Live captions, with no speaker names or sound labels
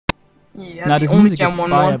Yeah, Nah, the this only music is Gen 1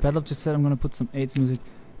 fire. one. Patlop just said I'm gonna put some AIDS music.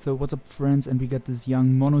 So what's up, friends? And we got this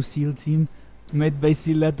young mono seal team made by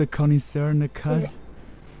Sealette, the connoisseur in the cut.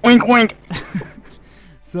 Oink oink.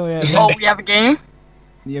 So yeah, Oh, we have a game?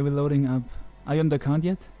 yeah, we're loading up. Are you on the account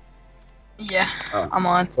yet? Yeah, I'm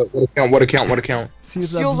on. What account?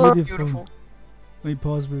 Seals are beautiful. Let me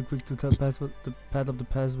pause real quick to tell Patlop the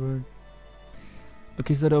password.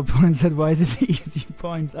 Okay, so the opponent said, "Why is it easy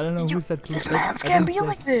points?" I don't know who said. This man's can't be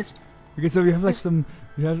like this. Okay, so we have like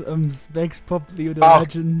Specs Pop Leo the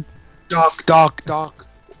Legend. Doc.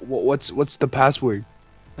 What's the password?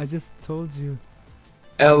 I just told you.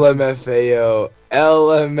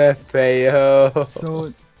 LMFAO. So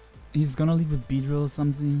he's gonna leave with B-drill or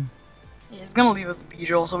something. Yeah, he's gonna leave with the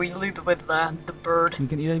B-drill, so we leave with the bird. We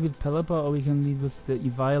can either leave with Pelipper or we can leave with the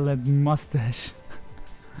violet mustache.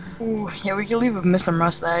 Ooh, yeah, we can leave with Mr.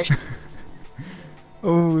 Mustache.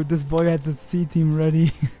 Oh, this boy had the C team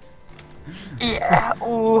ready. Yeah,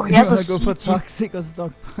 ooh, he has a C go for team. toxic or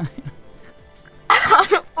stockpile? I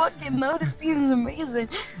don't fucking know, this team is amazing.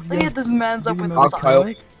 Look at this man's up with the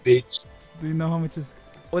toxic. Bitch. Do you know how much is...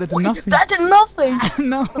 Oh, that's Wait, nothing! that did nothing!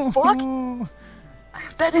 No! The fuck?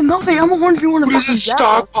 That did nothing, I'm a 1v1 of fucking Jackal.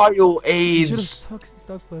 Stockpile You AIDS. should've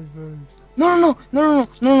stockpile first. No,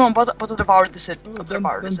 but to devour this it. Oh, But to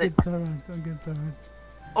devour this it. don't get paranoid.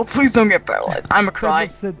 Oh, please don't get paralyzed. I'm a cry.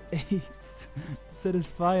 Patlop said 8. Said it's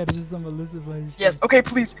fire, this is some Melissa vibe. Yes, okay,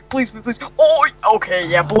 please. Oh, okay,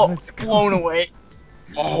 yeah, let's go. blown away.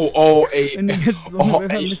 Oh, And you get blown away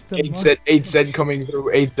by Mr. Mustache. 8Z coming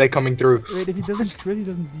through. 8Z coming through. Wait, if he doesn't crit, he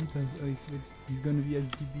doesn't beat us. Oh, he switched. He's gonna be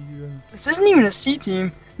SDB. This isn't even a C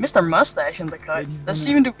team. Mr. Mustache in the cut. Wait, Does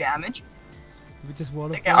he even do damage? We just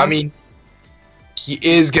water. Okay, I mean, he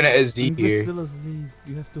is gonna SD And we're here. still asleep.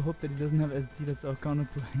 You have to hope that he doesn't have SD. That's our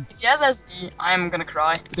counterplay. If he has SD, I'm gonna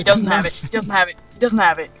cry. He doesn't have it. He doesn't have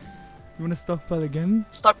it. You wanna stockpile again?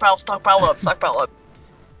 Stockpile up.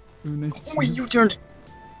 Ooh, nice Oh, cheat. you turned.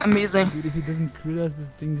 Amazing. Dude, if he doesn't crit us, this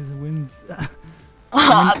thing just wins.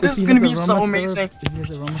 Ah, if this he is gonna has a be so Rama amazing. Syrup, if he has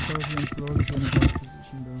a Rama Syrup on floor, he's in a bad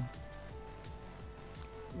position though.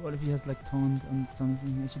 What if he has like taunt on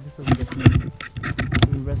something? Actually, this doesn't get me.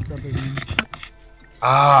 We rest up again.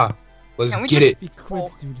 Ah, let's Can we get just- it. He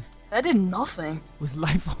crits, dude. That did nothing. With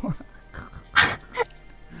life aura.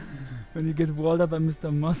 When you get walled up by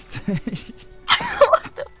Mr. Mustache. What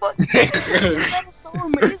the fuck? That is so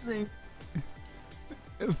amazing.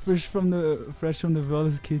 Fresh from the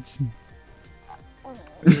Wallace kitchen.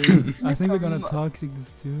 I think we're gonna toxic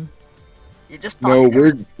this too. You just No,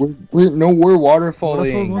 toxic. we're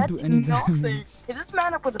waterfalling. won't That do did any nothing. damage. Hit this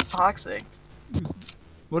man up with a toxic.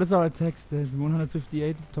 What is our attack stat?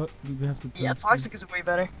 158? We have to Yeah, toxic is way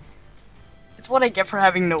better. It's what I get for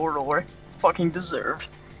having no roar. Fucking deserved.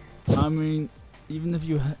 I mean, even if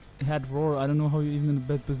you had roar, I don't know how you're even in a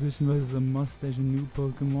bad position versus a mustache and new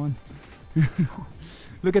Pokemon.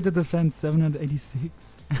 Look at the defense, 786.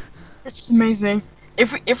 It's amazing.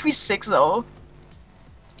 If we 6-0,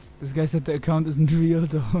 This guy said the account isn't real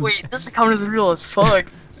though. wait, this account is real as fuck.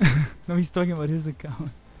 No, he's talking about his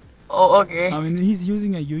account. Oh, okay. I mean, he's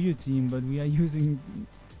using a Yu-Yu team, but we are using...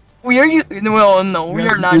 We are you? Well, no, we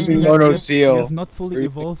are not using even. Mono we Seal. have not fully We're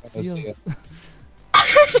evolved using Mono seals.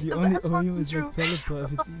 The only That's OU fucking is true. like Pelipper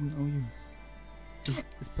if it's even OU.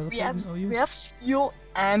 Is Pelipper even OU? We have Seal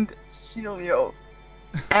and Celio.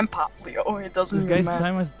 And Poplio. It doesn't This even guy's matter.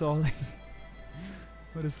 timer stalling.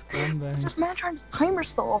 What a scumbag. What's this man trying to timer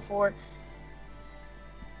stall for?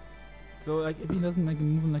 So like, if he doesn't make a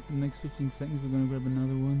move in like the next 15 seconds, we're gonna grab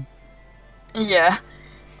another one. Yeah.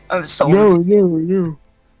 I'm so. No.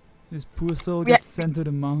 This poor soul Yeah. gets sent to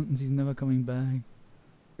the mountains. He's never coming back.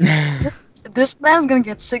 This man's gonna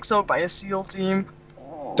get 6-0 by a Seal team.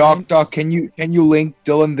 Doc, can you link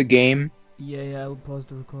Dylan the game? Yeah, I'll pause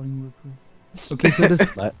the recording real quick. Okay, so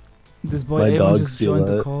this boy my Ayevon dog just joined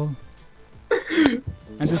the Sealette. call.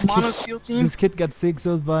 And Mono Seal team. this kid got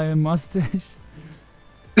 6-0'd by a mustache.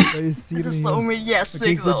 By his This is ceiling. so me. Yeah,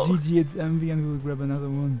 Okay, so 6-0. GG, it's MV and we'll grab another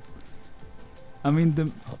one. I mean,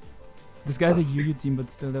 this guy's a Yu-Gi team, but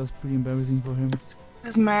still, that was pretty embarrassing for him.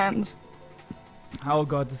 This man's Oh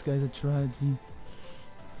god, this guy's a trial team.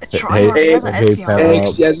 a tryhard. He has an hey, SP on Patlop.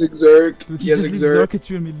 him. Yes, Exerk. We can Yes, just leave Exerk.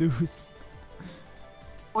 Zerkatry and we lose.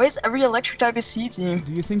 Why is every electric type a C team?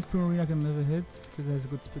 Do you think Purina can live a hit? Because it has a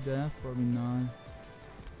good speed F? Probably not.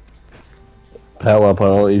 Patlop, why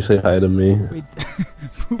don't you say hi to me? Wait,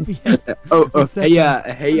 Poopy had... Oh, What's hey,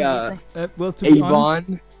 that? Well, to be honest,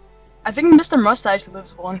 Ayevon. I think Mr. Mustache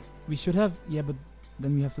lives one. we should have... Yeah, but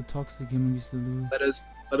then we have to toxic him and we still lose.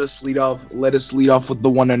 Let us lead off. Let us lead off with the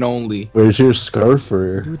one and only. Where's your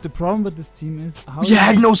scarfer? Dude, the problem with this team is how You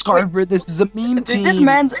had no scarfer. This is a mean team. This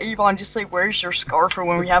man's Ayevon just say, where's your scarf for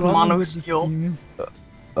when we have mono seal?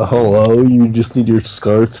 Hello, you just need your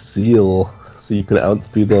scarf seal. So you can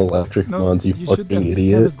outspeed the electric mons, you should fucking at least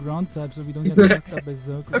idiot. have a ground type so we don't get fucked up by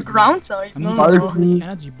Zerk. A ground type? I mean, No, it's no. not an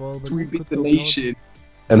energy ball, but we Sweep could the go nation.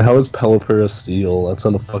 And how is Pelipper a seal? That's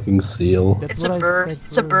not a fucking seal. That's It's a what I bird. said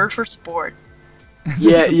It's a for- bird for sport.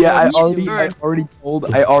 Yeah, yeah. I He's already bird. told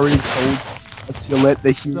Sealette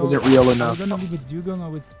that he So, wasn't real are enough. we gonna leave with Dugong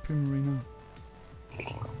or with Primarina?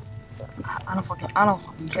 I don't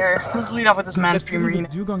fucking care. Let's lead off with this man's Let's leave with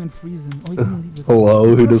Primarina. Dugong and freeze him. Oh, he didn't lead with Hello, We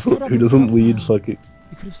who could've set up doesn't his lead stockpiles. fucking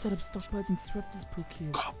You could have set up stockpiles and swept this poor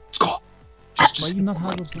kid. Go. Why you not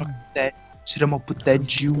have a plan? Shit, I'm gonna put that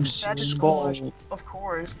juice That in is the ball. Of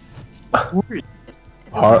course. It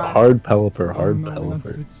doesn't hard Pelipper, Oh, hard no, we're not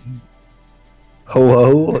Pelipper. switching.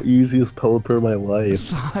 Hello, easiest Pelipper of my life.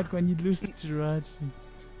 Fuck, when you lose to Jirachi.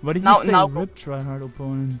 What did Now- you say? now- Rip try hard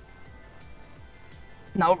opponent.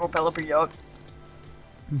 Now go Pelipper Yog.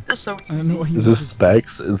 This is so I don't know easy. why you Is this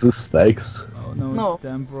specs? Is this specs? Oh no, No. it's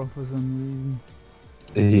Damp for some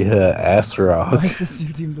Yeah, ass reason. rock. Why does the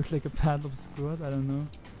Seal team look like a Patlop squad? I don't know.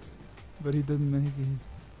 But he didn't make it.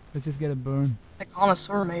 Let's just get a burn. The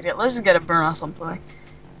connoisseur made it. Let's just get a burn on something.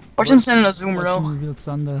 Watch him send in a zoom Watch roll. him reveal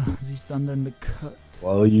Thunder. See Thunder in the cut.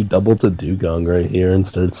 Well, you doubled the Dugong right here and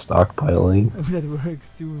started stockpiling. Oh, that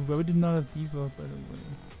works too. Why would you not have default, by the way?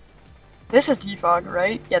 This is defog,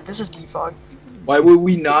 right? Yeah, this is defog. Why would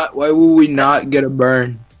we not? Why would we not get a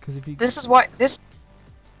burn? Because if he... This is why this.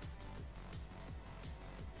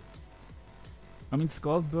 I mean,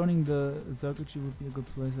 Scald burning the Zerkuchi would be a good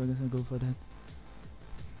play, so I guess I'll go for that.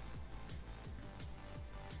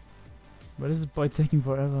 But this is by taking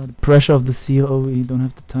forever. The pressure of the seal. Oh, we don't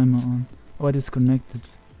have the timer on. Oh, I disconnected.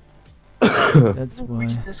 That's why. We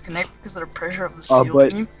should disconnect because of the pressure of the seal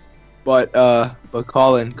but- team. But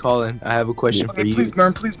Colin, I have a question for Okay, you. please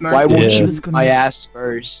burn, please burn. Why won't Yeah. you eat Disconnect. my ass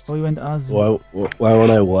first? Oh, he went Azu. Why won't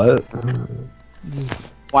I what? Just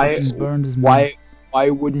Why? fucking burned his man. Why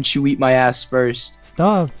wouldn't you eat my ass first?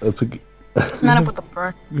 Stop! That's a This man up with the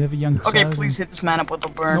burn. We have a young Okay, child. please hit this man up with the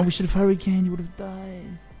burn. No, we should have hurricane. He would have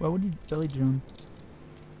died. Why would he belly jump?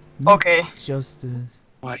 No Okay. Justice.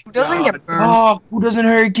 Why? Who doesn't get burned? Oh, who doesn't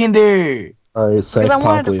hurricane there? alright. Sack Because I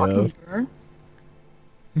wanted to Poplio. fucking burn.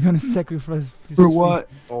 You're gonna sacrifice his For feet. what?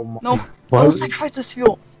 Oh my. No, What? don't sacrifice this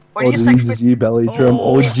fuel. Why do Oh, you sacrifice? GG belly drum.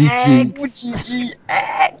 Oh, Oh, GG. Oh,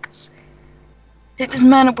 GGX. Hit this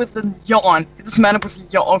man up with a yawn. Hit this man up with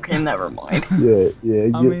a yawn. Okay, never mind. Yeah.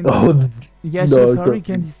 I mean- Oh, Yeah, No, should have don't-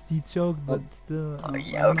 hurricane his teeth choke, but still. Oh, I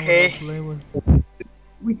yeah, don't know okay. what the play was.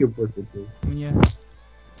 We can work it too. I mean, yeah.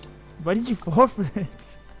 Why did you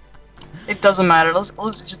forfeit? It doesn't matter. Let's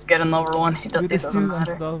just get another one. It Dude, this doesn't team's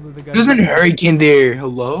matter. unstoppable. The guy. Who doesn't hurricane there?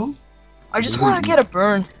 Hello? I just want to get a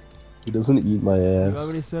burn. he doesn't eat my You're ass.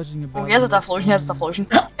 already searching about. Oh, he has a it. deflosion. He has a deflosion.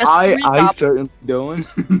 I top. certainly don't.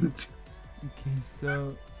 Okay,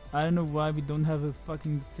 so I don't know why we don't have a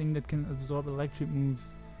fucking thing that can absorb electric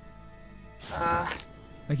moves.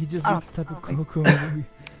 Like he just I needs don't- type of I don't Coco.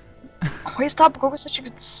 Why is Top Coco such a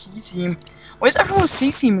good C team? Why is everyone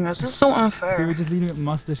C teaming us? This is so Okay, we're unfair. just leaving it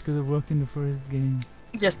mustache because it worked in the first game.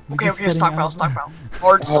 Yes. we're Okay. just Okay. setting Stockpile. out- Stockpile.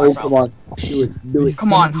 Hard Oh, stockpile. come on. Do it. Do We it. Come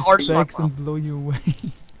send on, these hard specs stockpile. and blow you away.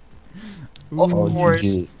 Of Oh, Ooh.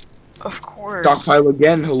 course. GG. Of course. Stockpile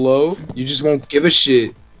again. Hello? You just won't give a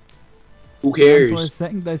shit. Who And for a cares?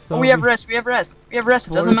 second I saw Oh, we have rest. We have rest. We have rest. It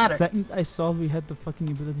for doesn't a matter. second I saw we had the fucking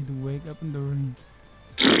ability to wake up in the ring.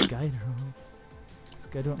 Skyder.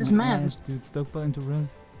 Skyder This my man's- ass, dude. Stockpile into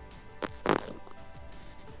rest.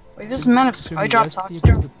 Wait, this man of Should we Skydrop rest talks here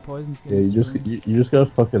here. because the poison's Yeah, getting you just strong? you just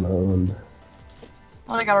got fucking owned.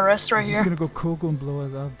 Oh, I got a rest right He's here. gonna go Coco and blow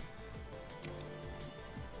us up.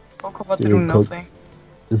 Coco about to Dude, do Coco- nothing.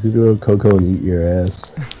 Just you go Coco and eat your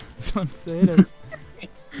ass. Don't say that.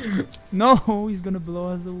 No, he's gonna blow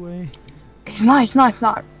us away. He's not. He's not. He's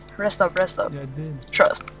not. Rest up. Rest up. Yeah, I did.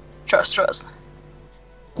 Trust. Trust. Trust.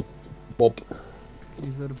 Bop. Okay,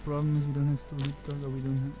 so the problem is we don't have sleep dog or we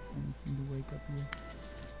don't have anything to wake up here.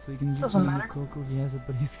 So you can just Doesn't use matter. Coco if he has it,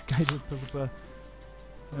 but he's Skydrop.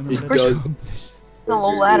 I don't know It that does. accomplished. The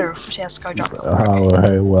low ladder. She has Skydrop.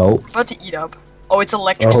 Alright, well. About to eat up. Oh, it's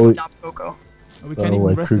electric. Oh. Top Coco. Oh, we can't Oh,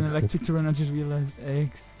 even rest in electric. electric terrain, I just realized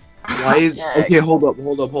eggs. Why is Yeah, okay? ex- Hold up. We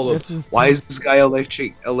Hold have up. to just Why is choose- this guy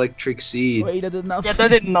electric seed? Wait, that did nothing. Yeah, that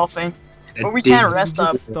did nothing. That But we did- can't rest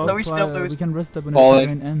up, Just so we still stockpile, lose. We can rest up when Colin, the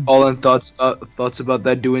terrain ends. Colin, thoughts about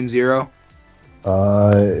that doing zero?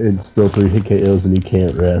 It's still 3 hit KOs and you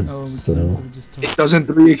can't rest, Oh, so... we just It doesn't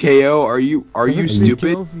 3 KO. Are you Does it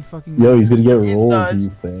stupid? KO if we fucking... Yo, he's gonna get rolls, does.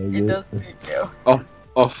 you faggot. It does 3 KO.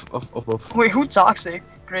 Off. Wait, who toxic?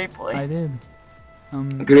 Great play. I did.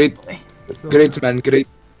 Great, Play. So, great man, great.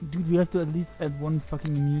 dude, we have to at least add one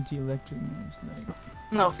fucking immunity electric moves, like...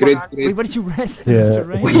 No, fuck Great, out. Wait, great. what did you rest? Yeah. Mr.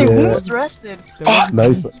 Rain? Wait, Yeah. who's rested? That wasn't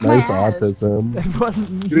Nice, me. My nice ass. autism. That wasn't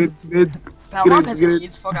me. Great, great, Patlop has Great.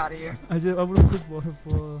 AIDS, fuck out of here. I would have put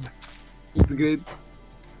waterfall. great.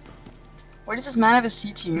 Why does this man have a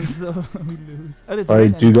C team? So we lose. Oh, that's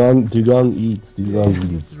Alright, rain Dugong eats, Dugong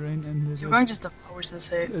ended. eats. It's rain ended. Dugong just devours this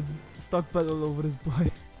hit. It's stockpile all over this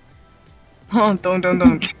boy. Oh,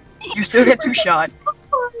 don't. You still get 2 shot.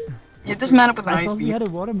 Hit this man up with an I ice thought we beam. had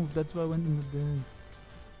a water move, that's why I went into this.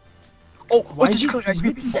 Oh, Why did you is click this ice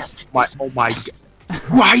beam? switch? Yes. Oh my god.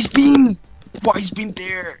 Wise beam! Wise beam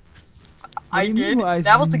there! I do you mean did. ice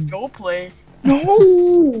That was the beams? go play. No!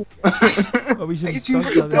 Oh, we should have Ice beam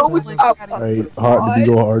stopped for that the go time. play. Alright, hard, did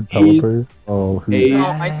you go hard Pelipper? Oh, who? Hey. No,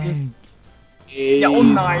 ice beam. Yeah, oh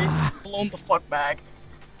nice. Blown the fuck back.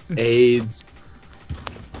 AIDS.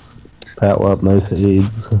 Patlop, nice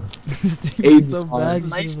aids. This team is so AIDS. bad.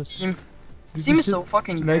 Nice team. Dude, This team you is so should-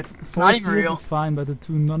 fucking good. Like, It's 4 not even seals real. is fine, but the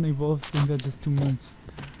 2 non-evolved things are just too much.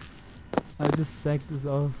 I just sacked this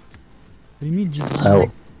off. What do you mean, GG?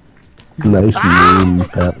 Ow. Nice meme,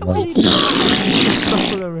 Patlop.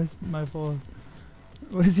 Stop the rest, my fault.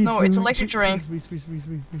 What is he No, doing? it's electric terrain. Freeze.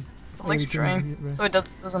 It's electric terrain, so it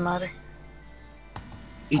doesn't matter.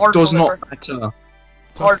 It Hard does not Pelipper. matter. Hard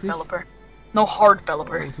Toxic? developer. No, hard Oh,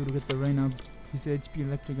 developer. to get the rain up. He's HP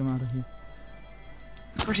electric, I'm out of here.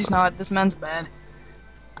 Of course he's not. This man's bad.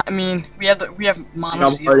 I mean, we have mono I'm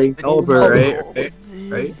seals. hurting but- Pelipper, right? Oh, what's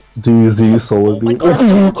Right? this? Do you see Solar Beam?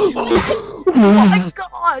 Oh my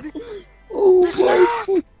god! This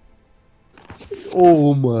man!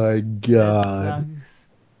 Oh my That god. sucks.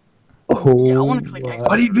 Oh Yeah, I wanna click my- X.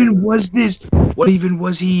 What even was this? What even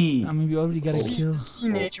was he? I mean, we already got a kill. See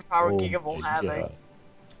nature power Oh Gigavolt my Havoc. god.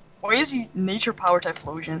 Why is he nature power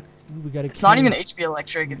Typhlosion? We got a It's not kill. even HP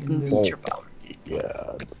electric, it's Mm. nature power.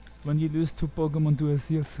 God. When you lose 2 Pokemon to a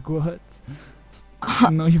Seal squad,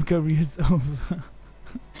 no, your career is over.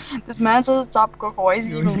 This man says it's top Coco. Why is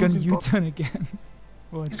he Yo, even he's gonna losing Pokemon? U-turn again.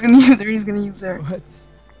 What? He's gonna use her, he's gonna use her. What?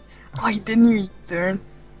 Oh, he didn't even turn.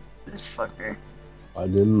 This fucker. I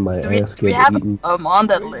didn't my Do we, ass do we get have eaten. a Mon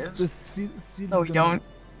that Wait, lives? the speed No, we don't.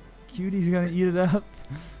 Cutie's gonna eat it up.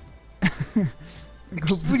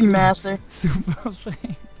 Go for Cutie Master. Super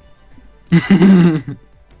Fang.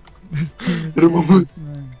 This team is Remove- ass,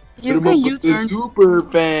 man. He's gonna U-turn. Super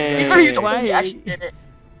fan. He's gonna U-turn. Why? He actually did it.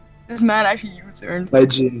 This man actually U-turned.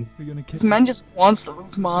 Legend. We're gonna catch This man just wants to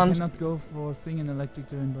lose He Mons. cannot go for thing in electric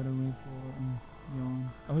turn, by the way, for Yawn.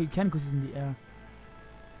 Oh, he can because he's in the air.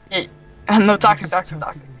 No, toxic, Just toxic,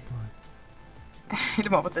 toxic. this boy. Hit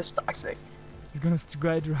him up with this toxic. He's gonna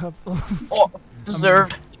stride drop. Oh,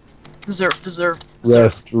 deserved. Deserved.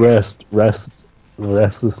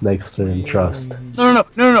 Rest this next turn, trust. No.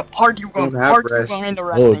 Hard you going. Don't have Hard you rest. going into Oh,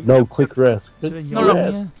 resting. no, click rest. Should I Click yawn No, here?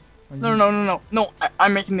 rest. Or is No. he-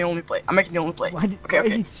 I'm making the only play. Why, Okay.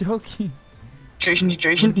 is he choking?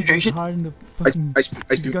 Hydration. Hard in the fucking.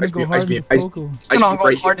 He's gonna go hard in the Coco. He's gonna Ice go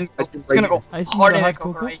cream hard in right Coco. He's gonna go Ice cream hard the in hard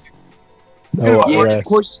Coco Coco? right here. No, Yeah, Of rest.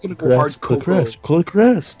 course he's gonna go hard Rest, click Coco. rest, click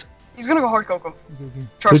rest. He's gonna go hard Coco. Okay.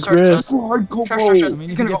 Trust. Click rest. Go hard Trust. I Coco. mean, He's if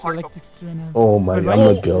he gonna go gets hard electric turn out. Oh my Wait, god, why-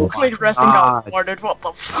 I'm a go. Click rest and got warded. What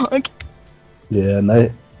the fuck? Yeah,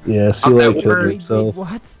 yeah, How'd Sealette that killed work? himself.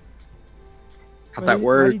 What? How'd that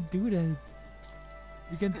work? Why did he do that?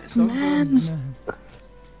 You can This stop man's- man.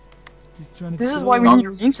 He's trying to This is kill why we you. need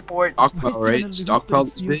rain support. Stockpile, He's right? trying to Stockpile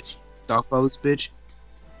lose this the bitch. Stockpile this bitch.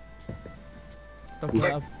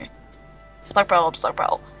 Stockpile up.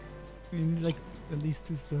 Stockpile. We need like at least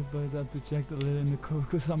 2 stockpiles up to check the lid in the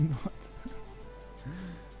Coco, I'm not.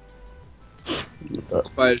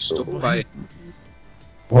 Stockpile.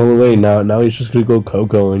 Oh wait, now he's just gonna go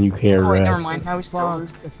Coco and you can't Oh wait, never rest. mind. Now we still Fuck,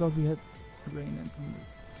 lose. I thought we had rain and some of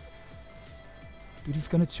this. Dude, he's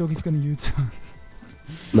gonna choke, he's gonna U-turn.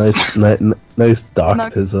 Nice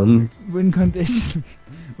doctism. Win condition.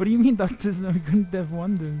 What do you mean, doctors? No, we couldn't have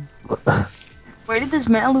won this. Why did this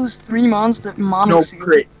man lose 3 Mons to Mono No, Seal?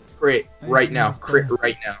 crit Ice right now. beam is Crit better.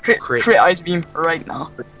 right now. Crit Ice Beam right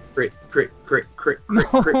now. Crit. No,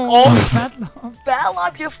 Oh. Patlop.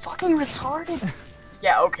 Patlop, you're fucking retarded.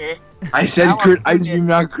 Yeah, okay. I said Patlop crit ice did it. beam,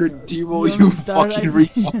 not crit T-roll, You you only started fucking ice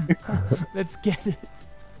retard. Let's get it.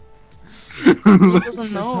 He doesn't Let's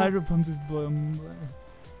know. hydro pump this boy.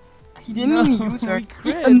 He didn't even use her. We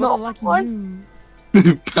crit. Another What a lucky one?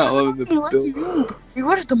 noob. Patlop in the Fucking lucky build. noob. We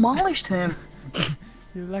would have demolished him.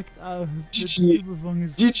 You lacked out. That's GG. super fun.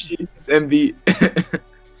 GG. MV.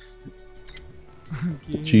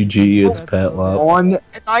 Okay. GG, it's Patlop. Patlop. On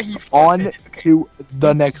I thought he on forfeited. Okay. to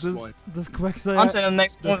the next Does, one. does Quagsire, On to the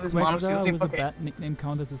next one does with his mono seal Quagsire team. with a Okay. bad nickname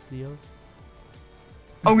count as a seal?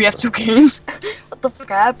 Oh, we have 2 games? What the fuck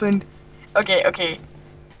happened? Okay, okay.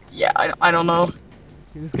 Yeah, I don't know.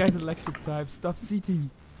 Okay, this guy's electric type. Stop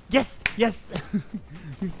C-team. Yes! Yes!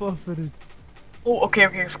 You forfeited. Oh, okay,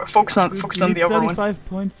 okay. Focus on We need the other one. 35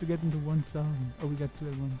 points to get into 1,000. Oh, we got 2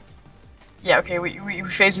 at 1. Yeah, okay, we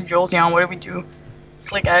facing Jolteon. What do we do?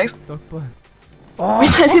 Click X. Stockpile. Oh,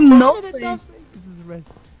 I did nothing. This is a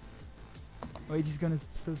rest. Wait, he's gonna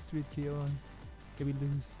still street KO us. Okay, we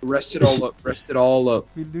lose. Rest it all up. Rest it all up.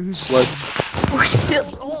 We lose. Slut. We're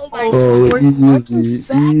still. Oh my Oh, we're lucky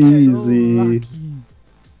easy, faggots. easy. So lucky.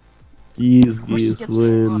 Ease Of course he geese gets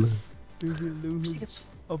win. Dude, we lose. It's,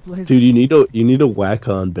 Oh, please. Dude, you need a whack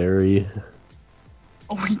on berry.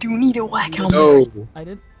 oh, we do need a whack on. No. I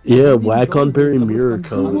didn't. Yeah, I didn't whack go on with this. berry I would've mirror gone to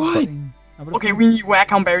the coat. other What? thing. I would've Okay, gone- we need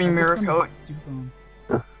whack on Berry I would've Mirror gone Coat. to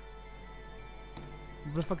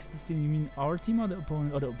What the fuck is this team? You mean our team or the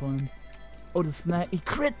opponent? Or the opponent? Oh, the snag. He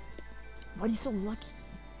crit! Why are you so lucky?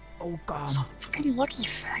 Oh god. So fucking lucky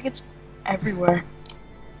faggots everywhere.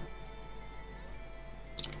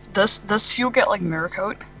 Does Fuel get like Mirror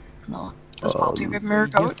Coat? No. Does Patlop get Mirror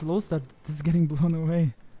He gets Coat? slow start. This is getting blown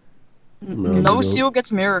away. No, No no. Seal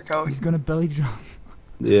gets Mirror Coat. He's gonna belly drop.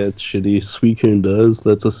 Yeah, it's shitty. Suicune does,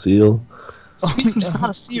 that's a seal. Sweet's Oh, not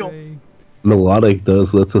a seal. great. Melodic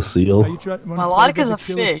does, that's a Are seal. you trying? Melodic is a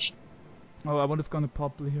fish. Oh, I would have gone to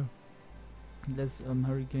Poplar here. Let's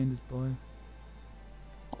hurricane this boy.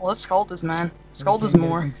 Well, let's scald this man. Scald is Hurricane, get a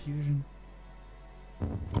more. Confusion.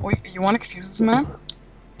 Wait, you want to confuse this man?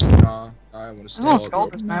 Nah, I want I want to to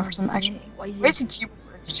scald this man for some action. Why is Wait, it? see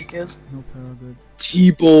where did you kids? No paragood.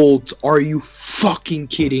 T-Bolt, are you fucking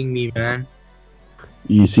kidding me, man?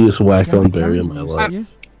 Easiest whack Can on we berry in my lose life. here?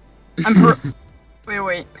 I'm per-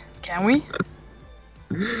 Wait, can we?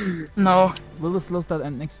 No, Will the slow start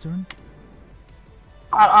end next turn?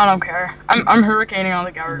 I don't care. I'm hurricaning on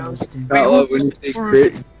the Gyarados. Roasting. Wait, I who love when you roosted? say Who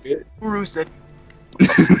roosted? crit. Who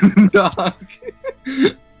roosted? Dog.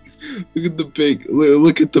 Look at the pig.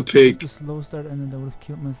 Look at the If pig. the slow start ended, I would have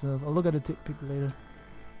killed myself. I'll look at the pick later.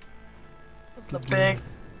 What's the big?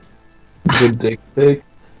 Good dick pic.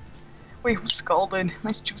 Wait, who scalded?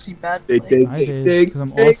 Nice juicy bad Dig, play. dig, I dig, did, dig, 'cause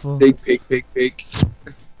I'm dig, awful. dig, pig, pig, pig.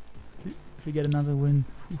 If we get another win,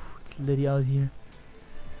 it's litty out here.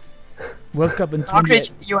 World Cup in Dockridge,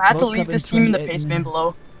 28. you have to World leave Cup this in team in the 28 paste bin minutes.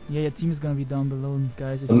 below. Yeah, your team is gonna be down below,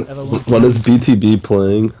 guys. If you ever want to What is BTB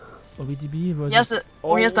playing? or BTB versus. He has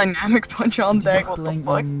he has dynamic punch on BTB deck. is What the playing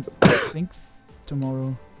fuck? on, I think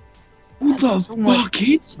tomorrow. Who the So much. fuck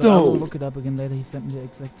is But I will though? look it up again later. He sent me the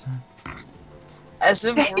exact time. As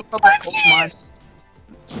if World Cup of Pokemon.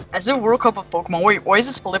 As if World Cup of Pokemon. Wait, why is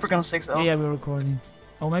this Pelipper gonna 6-0? Yeah, we're recording.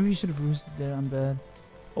 Oh, maybe we should have roosted there. I'm bad.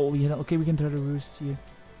 Oh, yeah. Okay, we can try to roost here.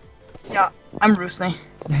 Yeah, I'm roosting.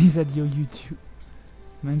 He said, "Yo, YouTube."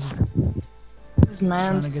 Man's just This trying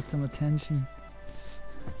man's. to get some attention.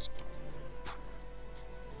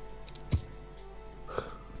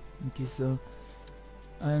 Okay, so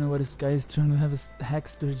I don't know what this guy is trying to have a hack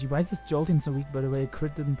strategy. Why is this Jolteon so weak? By the way,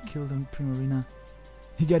 Crit didn't kill the Primarina.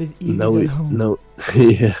 He got his Eevees No, at home. no,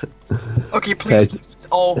 yeah. Okay, please. Heck. Please.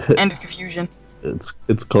 Oh, end of confusion.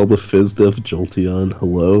 It's called the FizzDef Jolteon.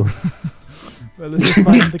 Hello. Well, let's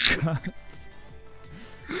find the card.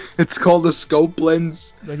 It's called the scope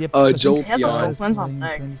lens. But yeah, Jolteon. He has a scope lens on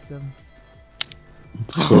deck. 27.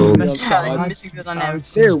 It's called Nice Yeah, dodge. I'm missing the dynamic.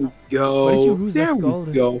 There we Why did you go. lose that There skull?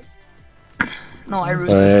 we go. No, I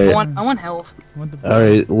roosted. Alright. I want health. Want the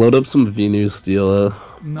Alright, load up some Venus Steel.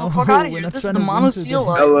 No, Oh, fuck outta we're here. not This is trying the to mono win today.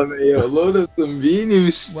 Sealette. LMAO, load up some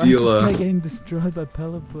Venus Why is this guy Stealer. getting destroyed by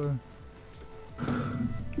Pelipper?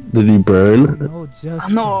 Did he burn? No,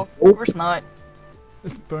 just No, of course not.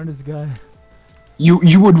 let's burn this guy. You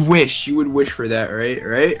would wish for that, right?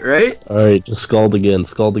 Alright, just scald again.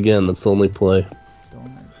 Scald again. That's the only play.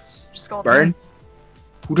 Stone Edge. Just call Burn?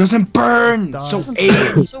 Who doesn't burn? Dodge. So Doesn't eight.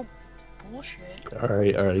 burn, it's so bullshit.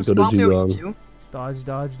 Alright, Does go to Palpio Dugong. eat too? Dodge,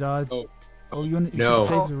 dodge, dodge. Oh. Oh, you No. should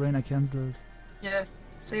save the rain. I cancelled. Yeah,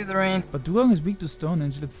 save the rain. But Dugong is weak to Stone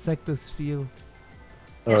Edge. Let's sack this field.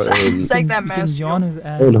 Yes, Alright. Sag that You can man's yawn field. his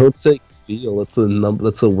ass. Oh, don't say Steel. That's a number.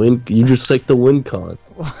 That's a win. You just like the win con.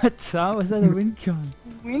 What? How is that a win con?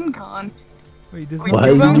 Win con. Wait, this is Wait, not. Why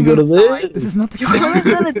did Dugong's you go to gonna die. this? This is not the Dugong's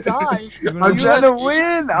gonna die. You're gonna I'm go- trying to have- win.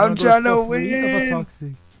 you're I'm gonna go trying to for freeze or for win.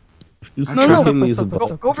 toxic. He's No, no, tricking no. these Stop, about-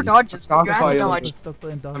 stop, Go for dodges. You have to Stockpile. dodge. Let's stop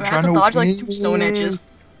playing You dodge. I'm have to trying to dodge like 2 win. stone edges.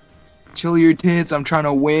 Chill your tits. I'm trying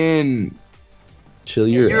to win. Chill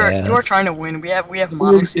your ass. You are trying to win. We have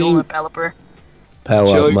Mono, Seal, and Pelipper.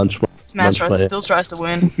 Patlop, munch This man still tries to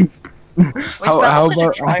win. Wait, How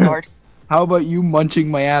such a tryhard. How about you munching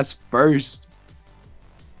my ass first?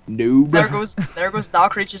 Noob. There goes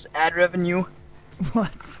Doc Rich's ad revenue.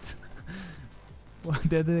 What? What?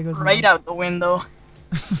 There goes Right out the window.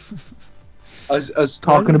 Us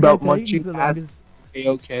talking about munching ass.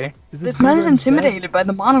 Okay. This man is intimidated by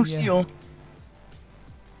the Mono Seal.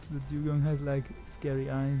 The dugong has like scary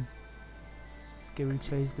eyes. Scary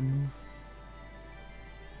face to move.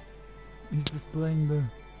 He's displaying the...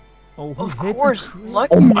 Oh, of course,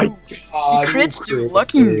 lucky Oh my He god. crits, dude.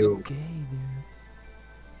 Lucky noob. Okay, dude.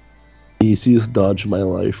 Easiest dodge of my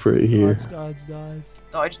life right here.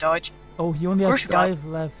 Dodge. Oh, he only has 5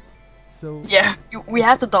 left. So... Yeah, we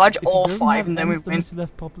have to dodge if all he 5 and then we win. win. If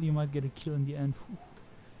left properly, you might get a kill in the end.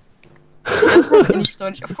 He doesn't have any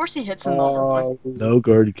stonage. Of course he hits another one. No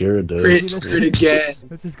guard Gyarados. Crit again.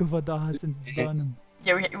 Let's just go for dodge and burn him.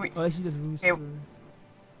 Yeah, we Oh, actually, that's Roost. Okay.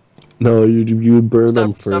 No, you would burn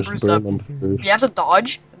them Stop, first. stop. Burn them first. we have to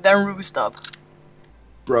dodge, then roost up.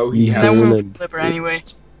 Bro, he And then has we'll Then- Pelipper anyway.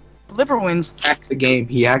 Pelipper wins. hacked the game.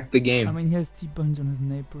 He hacked the I game. mean, he has T-Punch on his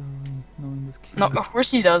neighbor, knowing this kid. No, of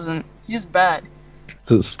course he doesn't. He's bad.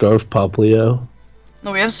 So Scarf Poplio.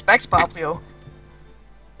 No, we have Specs Poplio.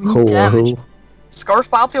 We need damage. Hello. Scarf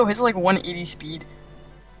Poplio hits like 180 speed.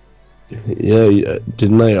 Yeah,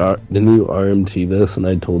 didn't you RMT this and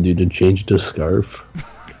I told you to change to Scarf?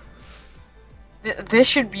 This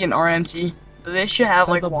should be an RMT. But they should have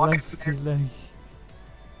like Patlop walk. left his leg.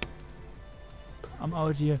 I'm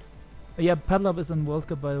out here. Yeah, Patlop is on World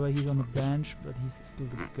Cup, by the way. He's on the bench, but he's still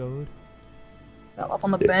the goat. Up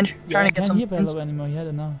on the bench, trying to get some I can't hear wins. Patlop anymore. He had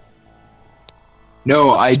enough.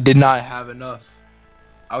 No, I did not have enough.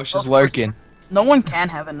 I was just Of course. lurking. No one can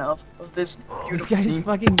have enough of this This beautiful guy's team.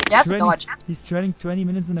 fucking He has to 20 dodge. He's training 20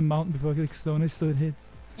 minutes in the mountain before he clicks Stone so it hits.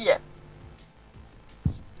 Yeah.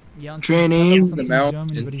 Yeah, on Training in the something mountain.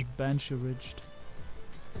 German, but he's bench reached.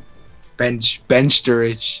 Bench to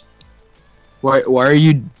rich. Why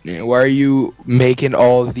are you making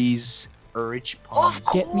all these rich puns?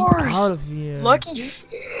 Of Get me course! out of here. Lucky.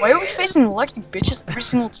 Why are we facing lucky bitches every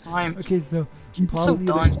single time? Okay, so so probably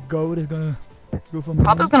the done. goat is gonna go for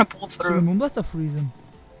Papa's gonna pull So through. Moonblast or freeze him?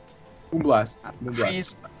 Moonblast.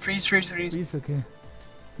 Freeze. Freeze, okay.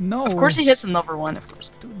 No. Of course he hits another one, of course.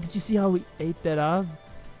 Dude, did you see how we ate that up?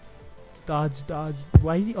 Dodge.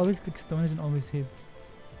 Why is he always click Stone and always hit?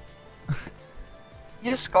 He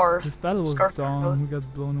has Scarf. This battle was Scarf dumb. goes. We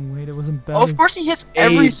got blown away. That wasn't bad. Oh, of course he hits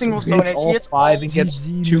every single Stone Edge. He hits all, five and gets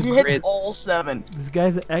GG, two he hits crit. all 7. This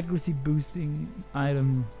guy's an accuracy boosting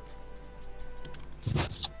item.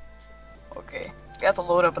 Okay. We have to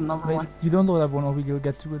load up another Wait, one. you don't load up one or we will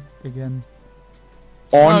get to it again.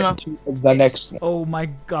 On No. to the next one. Oh my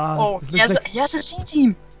god. Oh, This he looks has, like, he has a C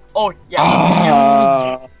team. Oh, yeah.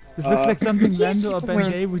 Ah, this looks like something Yes, Lando or he Ben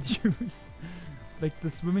wins. Gay would use. Like the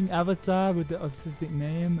swimming avatar with the autistic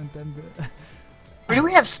name and then the... Where do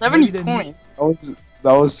we have 70 Maybe they need- points?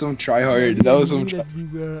 that was some tryhard. That was some Knew that we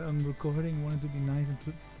were recording, wanted to be nice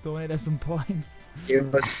and donate us some points.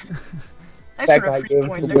 tryhard. Nice That for guy the free gave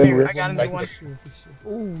points. the win Okay, I got a rhythm new one. For sure.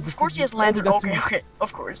 Oh, Of course he has Lantern. Okay,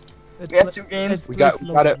 of course. We have 2 games. We got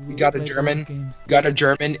a German. Got a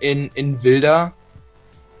German in Wilda.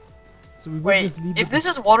 So we will Wait, just lead if with this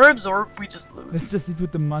is water absorbed, we just lose. let's just lead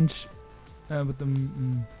with the munch, with the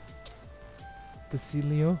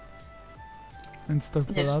Celio, and stock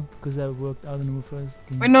Yes. up because that worked out in the first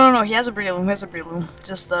game. Wait, no, he has a Breloom,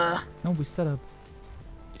 Just, No, we set up.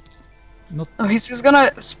 Not oh, he's just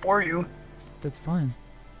gonna spore you. that's fine.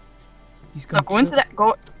 He's No, gonna go into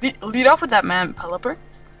chill. that, lead off with that man, Pelipper.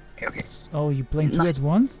 Okay. Oh, you playing two Nice. at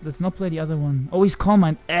once? Let's not play the other one. Oh, he's Calm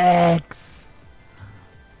Mind X.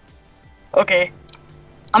 Okay.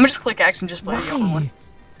 I'm gonna just click X and just play the other one.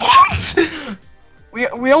 Why? We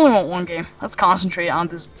only want 1 game. Let's concentrate on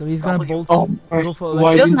this. So he's gonna W. bolt. Oh my- go for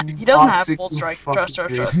why like He doesn't have toxic Bolt Strike. you Trust.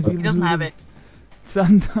 fucking He doesn't have it.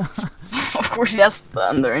 Thunder. Of course he has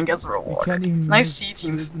Thunder and gets the We reward. can't even Nice miss C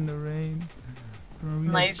team. this in the rain.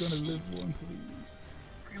 Marina's Nice gonna live C one,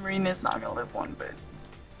 please. Marine is not gonna live 1 bit.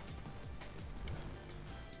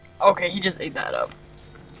 Okay, he just ate that up.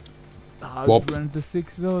 Ah, Whoop. we ran into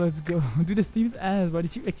 6, so let's go. Dude, this team's ass. Why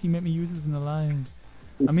did you actually make me use this in the line?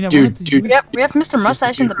 I mean, I Dude, wanted to dude. use We have Mr.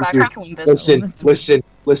 Mustache in the back. We can win this.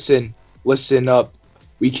 Listen up.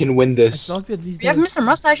 We can win I this. thought we at least We have had Mr.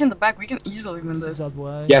 Mustache in the back. We can easily win this. that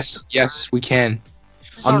why. Yes, we can.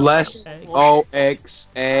 So- Unless X. oh X.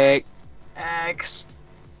 X.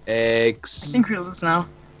 I think we lose now.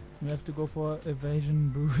 We have to go for evasion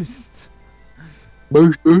boost.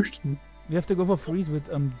 Boost. We have to go for freeze with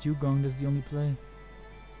Dugong. That's the only play.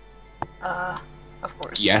 Of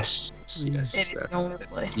course. Yes. Yes. Yes. It is the only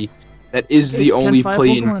play. That is the only can fire play.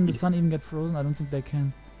 Pokemon and the sun even get frozen? I don't think they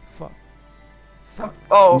can. Fuck. Fuck.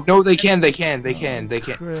 Oh. No, they can. They can. They can. They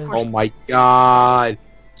can. Crap. Oh my god.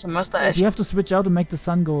 It's a mustache. You have to switch out to make the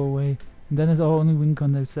sun go away. And then it's our only win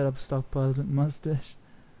con they set up stockpiles with mustache.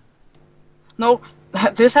 No,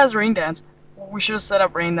 this has rain dance. We should have set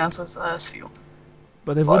up rain dance with Spheal.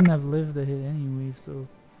 But they Fuck. wouldn't have lived the hit anyway, so.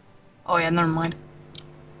 Oh yeah, never mind.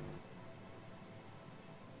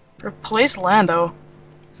 Replace Lando.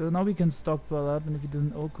 So now we can stockpile up, and if he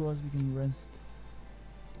doesn't Oko us, we can rest.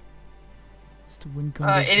 Just to win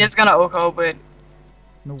con. It is gonna Oko, but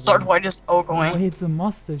No start way. white just Oh, Okoing. it's a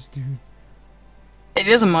mustache, dude. It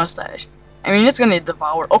is a mustache. I mean, it's gonna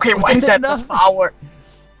devour. Okay, why did that Enough. devour?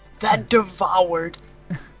 That devoured.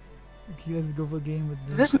 Okay, let's go for a game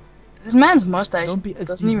with this. This man's mustache Don't be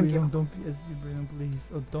doesn't SD even Bruno, give. don't be SD Bruno, please.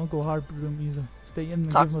 Oh, don't go hard Bruno either. Stay in and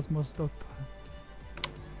give Toxic. us more stockpile.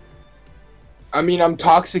 I mean, I'm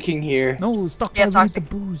toxicking here. No, stockpile, Yeah, we need toxic. the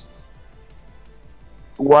boosts.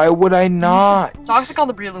 Why would I not? Toxic on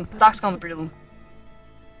the Breloom. Toxic on the Breloom.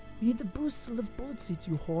 We need the boosts to lift bullet seats,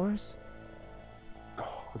 you horse.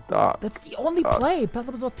 Stop. That's the only play.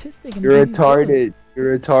 Patlop is autistic. And You're he's good. retarded.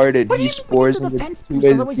 You're retarded. What do He you mean we spores need in the the defense boost,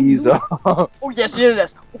 otherwise he Visa. Oh yes,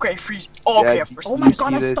 yes. Okay, freeze. Oh, okay, Yeah, of course. Oh my You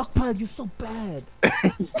god, I see this? stockpiled. You're so bad.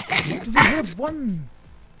 We have one.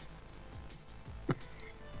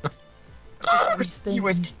 Stay, You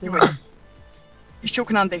wait, stay. you wait. He's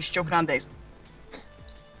choking on days. Choking on days.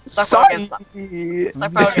 Sorry. Stockpile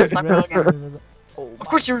again. Stockpile again. Of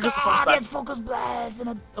course, you're just a focus Ah, blast. there's focus blast.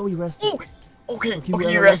 And oh, he rested. Oh, okay. we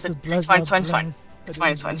Okay, you arrested rested. It's fine. It's fine. It's fine. blast. It's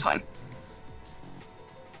fine. It's fine. It's fine.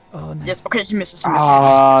 Oh, nice. Yes. Okay, he misses. He misses.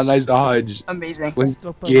 Ah, nice dodge. Amazing. Let's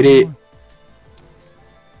Stockpile get one it. more.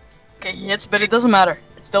 Okay, he hits, but it doesn't matter.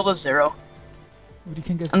 It still does 0. But you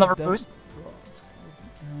can get Another death boost? drops.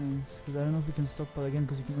 Nice. Because I don't know if we can stockpile again,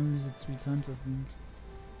 because you can only use it 3 times, I think.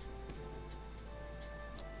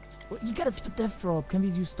 Well, you get a death drop. Can we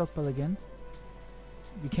use stockpile again?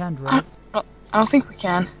 We can't, right? I don't think we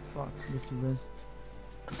can. Fuck, we have to rest.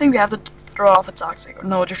 I think we have to throw off a toxic.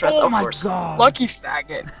 No, just rest. Oh of my course. god! Lucky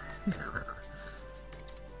faggot.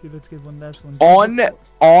 Okay, let's get one last one.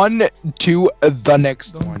 On to the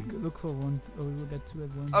next Don't one. look for one. Oh, we will get 2 at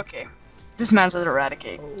once. Okay. This man's at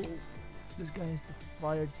Eradicate. Oh, this guy is the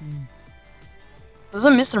fire team.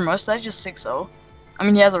 Doesn't Mr. Mustache just 6-0? I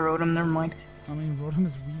mean, he has a Rotom, never mind. I mean, Rotom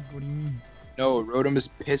is weak. What do you mean? No, Rotom is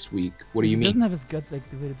piss weak. What do you He mean? doesn't have his guts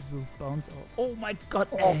activated. This will bounce out. Oh my god!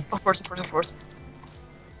 Oh, X. of course, of course, of course.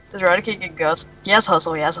 Does Eradicate get guts? He has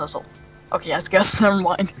hustle, he has hustle. Okay, he has guts, never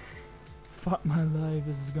mind. Fuck my life.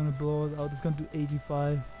 This is gonna blow it out. It's gonna do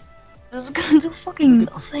 85. This is gonna do fucking Look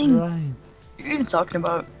at this nothing. What grind. are you even talking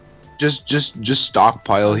about? Just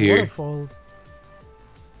stockpile here. Waterfalled.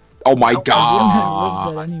 Oh my I Wouldn't have lived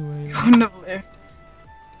god. that anyway. He wouldn't have lived.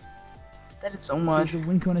 That did so much. The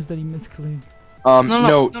win con is that he misclicked.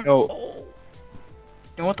 No. Oh.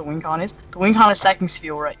 You know what the win con is? The win con is stacking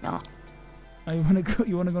Spheal right now. Oh, you wanna go?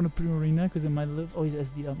 You wanna go to Prima Arena? Cause it might live. Oh, he's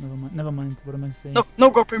SD up. Never mind. Never mind. What am I saying? No,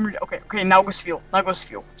 go Premier. Okay, now go Spheal. Now go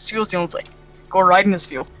Spheal. Spheal's the only play. Go right in the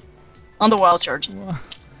Spheal. On the wild charge. Wow.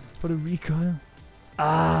 For the recoil.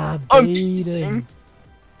 Ah, Amazing. baiting.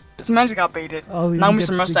 This man's got baited. Oh, we Now didn't Mr.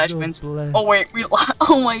 get Mustache 6-0 wins. blessed. Oh wait, we lost.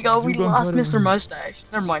 Oh my god, we Dugong lost put it Mr. in. Mustache.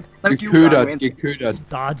 Never mind. Now Dugong Gakuda, wins. Gakuda.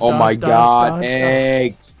 Dodge, Oh dodge, my dodge, god, dodge,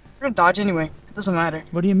 egg. dodge. We're gonna dodge anyway. It doesn't matter.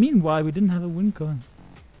 What do you mean? Why? We didn't have a win con.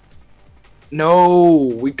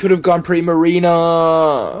 No, we could have gone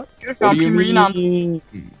Primarina. Could have What gone do you Premier on mean?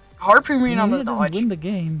 hard Premier on the Arena doesn't dodge. win the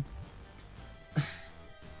game.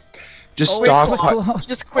 Just Oh, wait, stock. quick claw.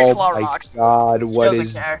 Just quick Oh claw my rocks. god, He what doesn't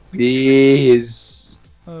is care. this?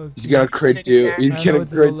 Okay. He's gonna crit Didn't too. care. He's I know gonna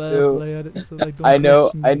it's a crit lab too. play at it, so like, don't I know,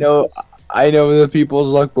 question I me. know, I know the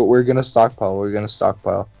people's luck, but we're gonna stockpile. We're gonna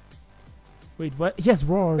stockpile. Wait, what? He has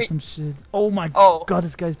roar or Wait. some shit. Oh my Oh, god,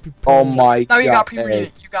 this guy's prepared. Oh my now god. you got Premier.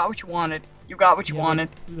 egg. You got what you wanted. You got what you Yeah, wanted.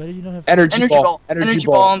 Why did you not have Energy ball. Energy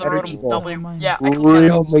ball on the Energy Rotom. ball. W. Mine. Yeah, I can tell.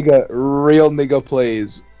 Real nigga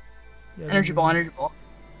plays. Yeah, Energy ball, energy ball.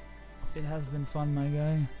 It has been fun, my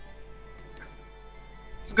guy.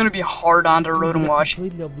 It's gonna be hard on the Dude, we Rotom got watch.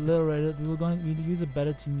 completely obliterated. We'll use a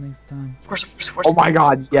better team next time. Of course, of course, of course. Oh my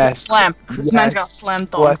god, yes. Slam. This man's got slam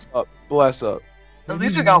dunked. Bless up. Bless up. At What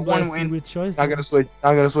least do we you got mean by one a win. weird choice? Not gonna switch.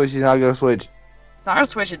 Not gonna switch. He's not gonna switch. It's not gonna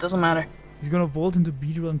switch, it doesn't matter. He's gonna vault into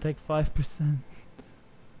Beedrill and take 5%.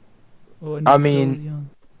 Oh, and I mean-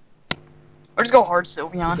 Sylveon. Or just go hard Speed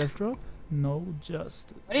Sylveon. Death drop? No,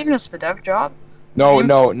 just. Not even a Spadef drop? No, Seems-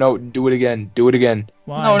 no, no. Do it again. Do it again.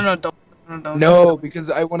 Why? No, no, don't. No, because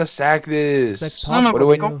I want to sack this. Sack No, What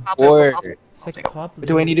do I go need pop for? it, go pop it. Sack What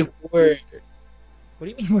do I need it for? What do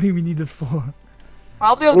you mean? What do we need it for?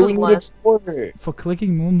 I'll do What do this we need it last. for? For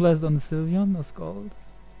clicking Moonblast on the Sylveon, that's called.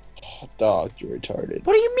 Dog, you're retarded.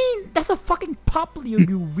 What do you mean? That's a fucking Popplio,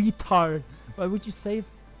 you retard. Why would you save?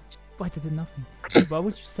 Why did it nothing? Why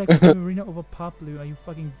would you sack Primarina over Popplio? Are you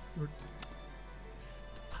fucking?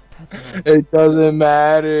 Fuck Patlop. It doesn't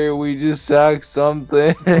matter. We just sack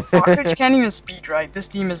something. Partridge can't even speak right. This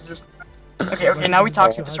team is just. Okay, now we talk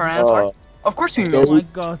to the Tyrannosaurus. Of course we Oh miss. my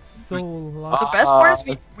god, so lucky. The best part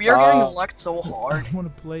is we are getting lucked so hard. I don't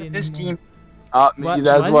want to play This anymore. team.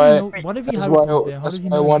 That's why. What if he That's had why, it there? How that's did he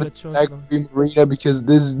why I know wanted that to choice? sack Primarina because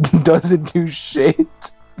this doesn't do shit.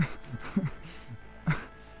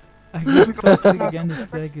 I can toxic again to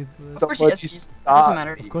sack it, Of but course he has these. It doesn't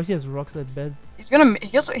matter. of course he has rocks at bed. He's gonna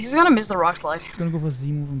miss the rock slide. He's gonna go for Z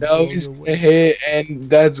move and No, blow he's your gonna way. hit, and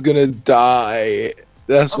that's gonna die.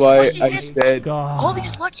 That's Of why course he I hits. said. God. All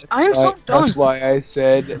these lucky. I am so done. That's why I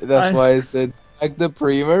said. That's why I said. Like the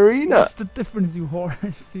Primarina. What's the difference, you whore?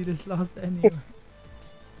 See this last anyway.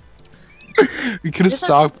 We could have This is-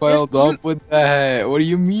 stockpiled this up with that. What do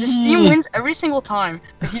you mean? This team wins every single time,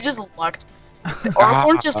 but he just lucked. The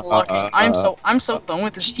Aragorn's just lucky. I'm so done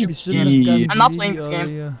with this team. We shouldn't have gotten I'm not greedy playing this game.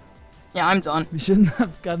 earlier. Yeah, I'm done. We shouldn't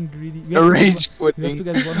have gotten greedy. We A have, to, rage we have to quitting.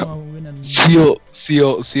 get one more win and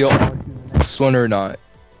Seal. Next one or not?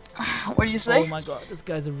 What do you say? oh my god, this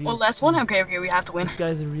guy's a real Well, last team. one? Okay, we have to win. This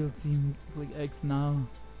guy's a real team. Like X now.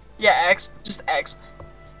 Yeah, X. Just X.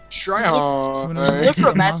 Try Just Just look for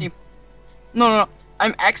a bad team. No.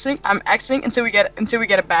 I'm Xing until we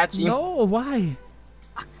get a bad team. No, why?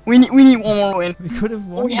 We need one more win. We could have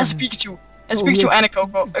won. Oh, he has a Pikachu. A Oh, Pikachu yes. and a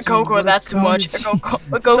Coco. A Pikachu, Coco, what a that's too much. A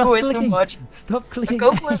carnage. Coco is too clicking. much. Stop A clicking.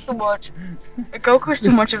 Coco is too much. A Coco is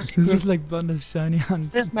too much of a This team. is like Blunder Shiny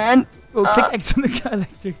Hunt. This man, Oh, click X on the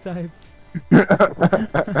electric types.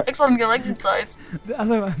 X on Galaxy size. The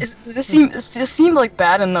other one. This seemed like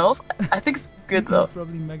bad enough. I think it's good though.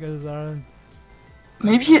 Probably Mega Zara.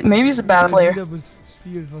 Maybe he's a bad player. That was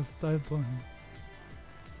field for style point.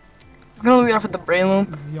 I'm gonna lead off with the Brain Loom.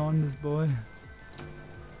 Let's yawn this boy.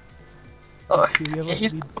 Oh, Okay, we have okay, a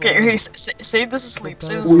he's speed okay. forward. Okay, save this asleep.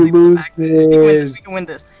 Save this We asleep. lose Back. We can win this. this. We can win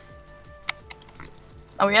this.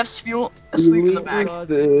 Oh, we have Fuel asleep in the back. God.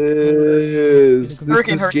 This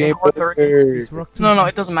Hurricane, is hurricane, game hard hurricane. over. It's rock No,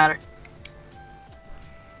 it doesn't matter.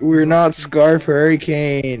 We're not Scarf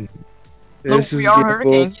Hurricane. No, This is we are game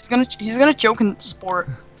Hurricane. over. He's gonna choke in sport.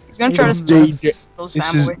 He's gonna try to Ayevon sport those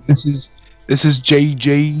family. This is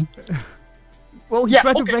JJ. Well, he Yeah,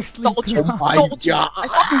 tried to okay, break sleep. told you. Oh my Told you. God. I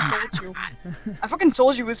fucking told you. I fucking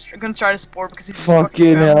told you he was gonna try to sport because he's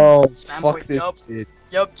Fucking hell. fanboy. Fuck this shit.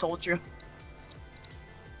 Yup, told you.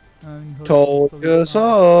 Told you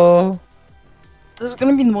so. This is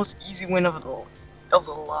gonna be the most easy win of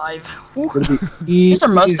the live. Whew. Mr.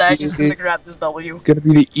 Mr. Mustache is gonna grab this W. Gonna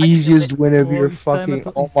be the easiest win of Oh, your this time I fucking.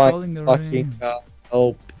 thought Oh he's my stalling the fucking rain. god.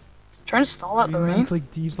 Help. Trying to stall out the rain.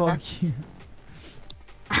 Click debug here.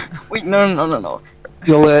 Wait, no.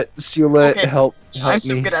 Sealette, Okay, help I'm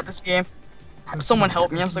so me. good at this game. Someone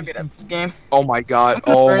help me, I'm so good at this game. Oh my god,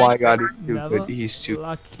 I'm gonna burn oh my it. god, he's too Never good, he's too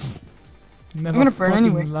lucky. Never gonna burn fucking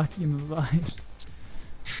anyway. lucky in life.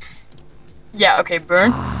 Yeah, okay,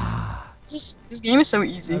 burn. Ah, This game is so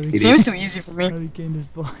easy. Hurricane. This game is too easy for me. Hurricane this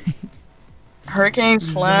boy. Hurricane,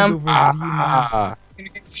 He's gonna slam. go for Z now. Ah, Gonna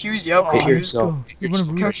get confused, yup, Oh, hit confused. yourself. You wanna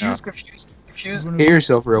roost? Confused. You wanna Hit roost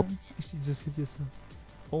yourself real- spam? Actually, just hit yourself.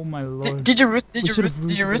 Oh my lord. Did you roost? Did We you should've roost?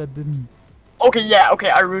 Did you roosted, roost? but I didn't. Okay, yeah, okay,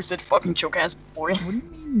 I roosted. Fucking choke ass boy. What do you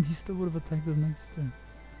mean? He still would have attacked us next turn.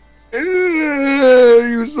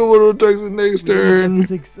 You still want to text the next We only turn. got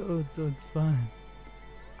 6-0, so it's fine.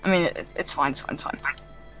 I mean, it's fine, it's fine, it's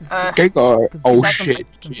fine. Gekar. Oh sack shit.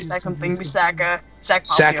 We sack something, we sack Sack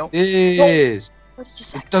Papio. this. What did you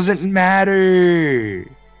sack? It doesn't matter.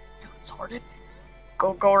 It's hearted.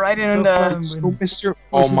 Go right in Stop and playing Go, win. Mr. We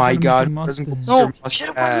Oh should my put Mr. god. Mustache. doesn't no, go should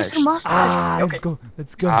have Mustache. put Mr. Mustache. Ah, Okay, let's go.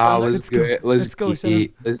 Let's go. Ah, let's let's go. go. Let's go, shut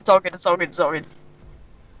eat. it's all good, it's all good, it's all good.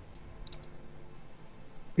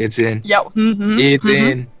 It's in. Yeah, It's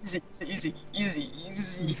in. Easy.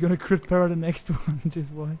 He's gonna crit power the next one.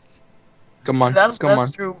 Just watch. Come on. That's Come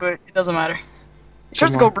on. true, but it doesn't matter. He tries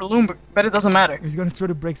to Come go balloon, but it doesn't matter. He's gonna try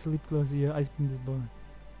to break sleep close here. Ice beam this boy.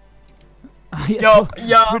 Ah, yeah,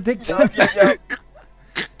 Yo, predict. yo.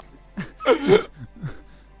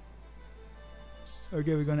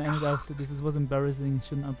 Okay, we're gonna end it after this. This was embarrassing.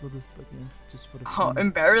 Shouldn't upload this, but yeah, just for the Oh, fun.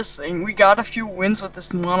 embarrassing. We got a few wins with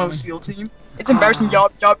this mono seal team. It's embarrassing,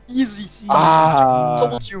 yup, easy. Ah.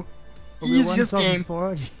 Told you. But we're Easiest game.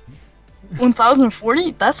 1040.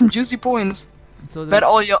 1,040? That's some juicy points. So Bet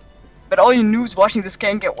all you noobs watching this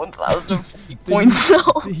can't get 1,040 points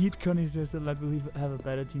though. The Heat connoisseurs will, I believe, have a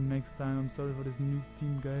better team next time. I'm sorry for this noob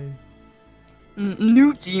team, guys.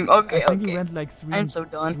 New team. Okay, I think okay. we went like 3 I'm and, so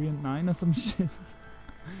done. 3 and 9 or some shit.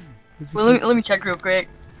 Well, let me check real quick.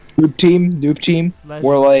 Noob team. Slash-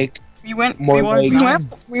 We're like We went more were like nine.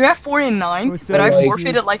 we went 4 and 9, We're but I like-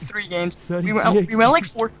 forfeited like 3 games. 30 We went like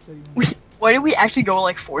 4. Why did we actually go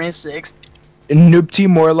like 4 and 6? noob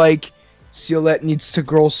team. More like Sealette needs to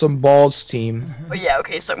grow some balls team. Oh yeah,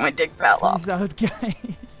 okay, suck my dick, Patlop. Peace out,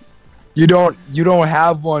 guys. You don't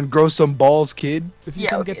have one. Grow some balls, kid. If you Yeah,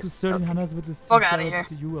 can okay, get to certain okay. hunters with this team, Fuck outta shoutouts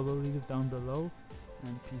to you. I will leave it down below.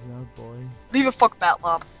 And peace out, boys. Leave a fuck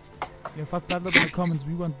Patlop. Yeah, fuck Patlop in the comments.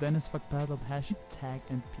 We want Dennis. Fuck Patlop. Hashtag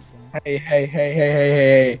and peace out.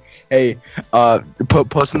 Hey.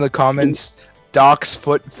 Post in the comments. Doc's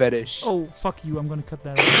foot fetish. Oh, fuck you. I'm gonna cut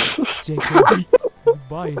that out. JK.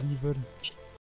 Goodbye, Lever.